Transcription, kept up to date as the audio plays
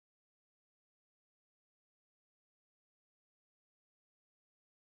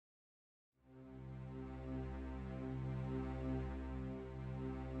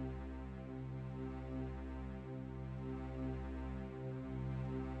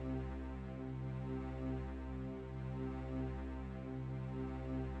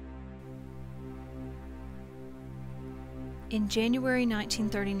In January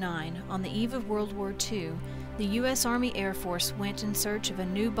 1939, on the eve of World War II, the U.S. Army Air Force went in search of a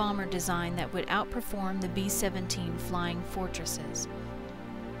new bomber design that would outperform the B-17 Flying Fortresses.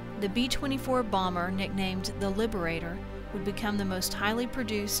 The B-24 bomber, nicknamed the Liberator, would become the most highly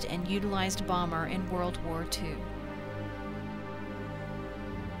produced and utilized bomber in World War II.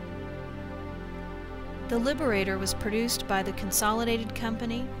 The Liberator was produced by the Consolidated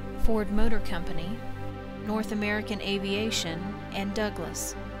Company, Ford Motor Company, North American Aviation, and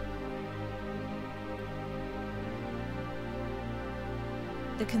Douglas.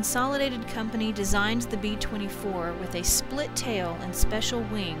 The Consolidated Company designed the B-24 with a split tail and special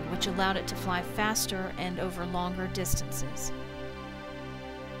wing which allowed it to fly faster and over longer distances.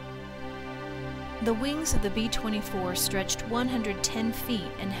 The wings of the B-24 stretched 110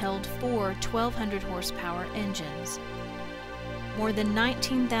 feet and held 4 1,200 horsepower engines. More than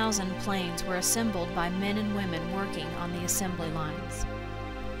 19,000 planes were assembled by men and women working on the assembly lines.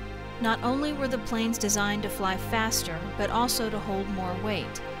 Not only were the planes designed to fly faster, but also to hold more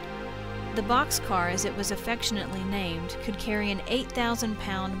weight. The boxcar, as it was affectionately named, could carry an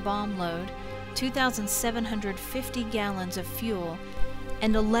 8,000-pound bomb load, 2,750 gallons of fuel,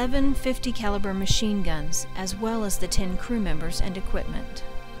 and 11 50-caliber machine guns, as well as the 10 crew members and equipment.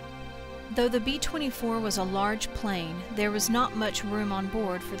 Though the B-24 was a large plane, there was not much room on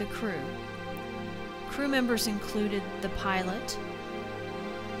board for the crew. Crew members included the pilot,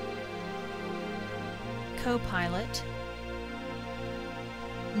 co-pilot,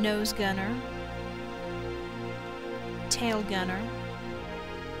 nose gunner, tail gunner,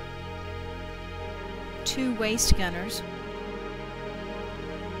 2 waist gunners,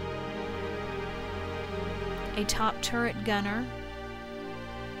 a top turret gunner,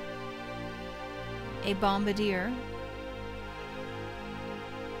 a bombardier,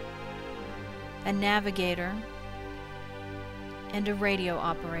 a navigator, and a radio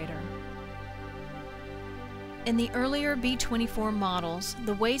operator. In the earlier B-24 models,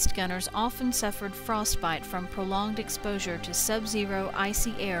 the waist gunners often suffered frostbite from prolonged exposure to sub-zero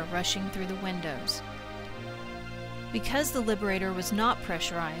icy air rushing through the windows. Because the Liberator was not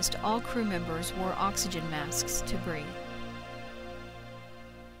pressurized, all crew members wore oxygen masks to breathe.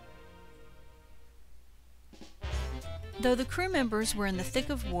 Though the crew members were in the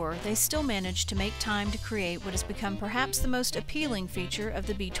thick of war, they still managed to make time to create what has become perhaps the most appealing feature of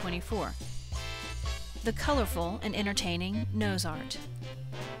the B-24, the colorful and entertaining nose art.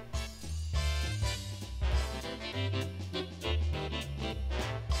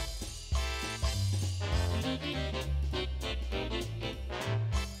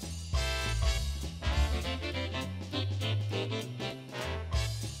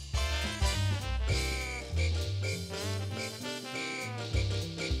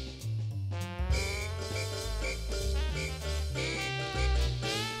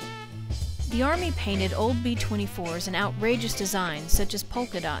 The Army painted old B-24s in outrageous designs such as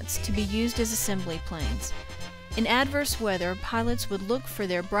polka dots to be used as assembly planes. In adverse weather, pilots would look for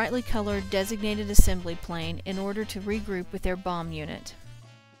their brightly colored designated assembly plane in order to regroup with their bomb unit.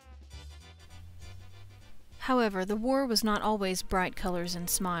 However, the war was not always bright colors and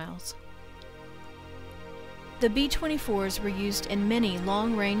smiles. The B-24s were used in many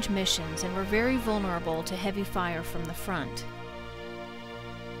long-range missions and were very vulnerable to heavy fire from the front.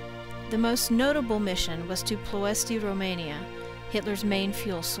 The most notable mission was to Ploiești, Romania, Hitler's main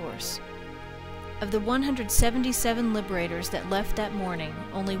fuel source. Of the 177 Liberators that left that morning,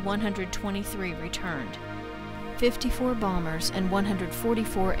 only 123 returned. 54 bombers and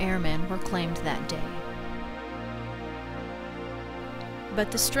 144 airmen were claimed that day.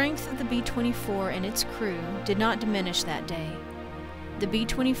 But the strength of the B-24 and its crew did not diminish that day. The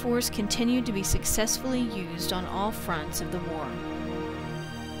B-24s continued to be successfully used on all fronts of the war.